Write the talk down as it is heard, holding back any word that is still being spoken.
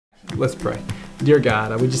Let's pray. Dear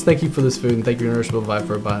God, we just thank you for this food and thank you for nourishment of life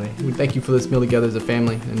for our body. We thank you for this meal together as a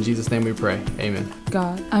family. In Jesus' name we pray. Amen.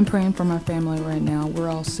 God, I'm praying for my family right now. We're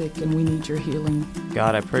all sick and we need your healing.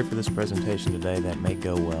 God, I pray for this presentation today that may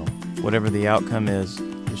go well. Whatever the outcome is,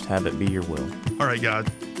 just have it be your will. All right,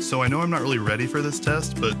 God. So I know I'm not really ready for this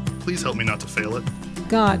test, but please help me not to fail it.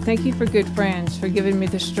 God, thank you for good friends, for giving me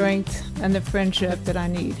the strength and the friendship that I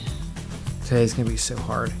need. Today's going to be so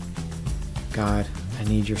hard. God, I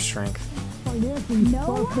need your strength.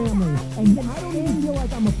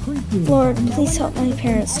 Lord, please help my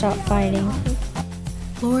parents stop fighting.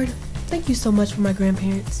 Lord, thank you so much for my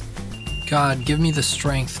grandparents. God, give me the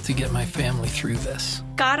strength to get my family through this.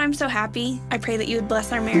 God, I'm so happy. I pray that you would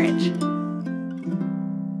bless our marriage.